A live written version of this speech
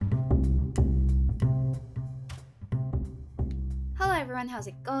everyone, how's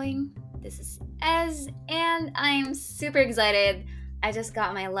it going? This is Ez, and I'm super excited. I just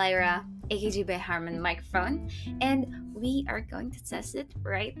got my Lyra AKG by Harman microphone, and we are going to test it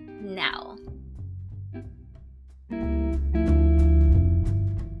right now.